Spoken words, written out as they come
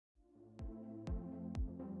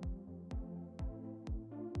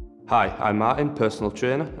Hi, I'm Martin, personal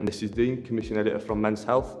trainer, and this is Dean, commission editor from Men's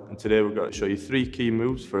Health, and today we're going to show you 3 key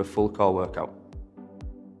moves for a full core workout.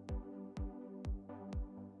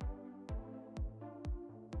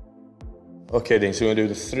 Okay Dean, so we're going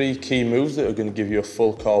to do the 3 key moves that are going to give you a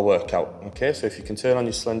full core workout. Okay, so if you can turn on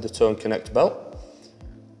your Slendertone Connect belt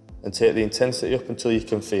and take the intensity up until you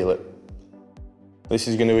can feel it. This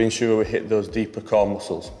is going to ensure we hit those deeper core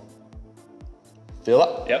muscles. Feel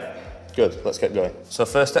that? Yep. Good, let's get going. So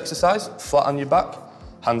first exercise, flat on your back,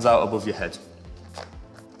 hands out above your head.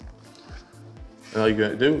 And all you're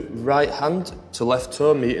going to do, right hand to left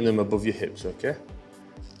toe, meeting them above your hips, okay?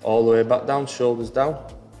 All the way back down, shoulders down.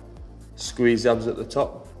 Squeeze the abs at the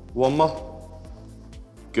top. One more.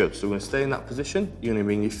 Good, so we're going to stay in that position. You're going to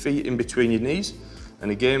bring your feet in between your knees.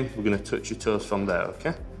 And again, we're going to touch your toes from there,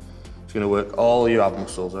 okay? It's going to work all your ab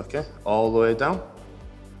muscles, okay? All the way down.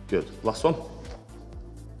 Good, last one.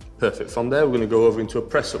 Perfect. From there, we're going to go over into a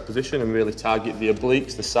press-up position and really target the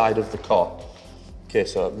obliques, the side of the core. Okay,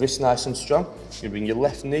 so wrist nice and strong. You bring your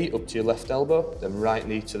left knee up to your left elbow, then right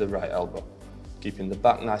knee to the right elbow. Keeping the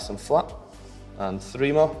back nice and flat. And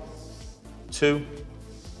 3 more. 2.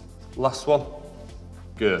 Last one.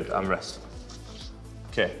 Good, and rest.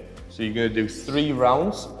 Okay, so you're going to do 3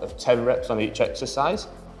 rounds of 10 reps on each exercise.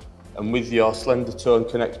 And with your Slendertone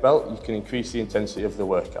Connect belt, you can increase the intensity of the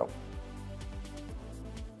workout.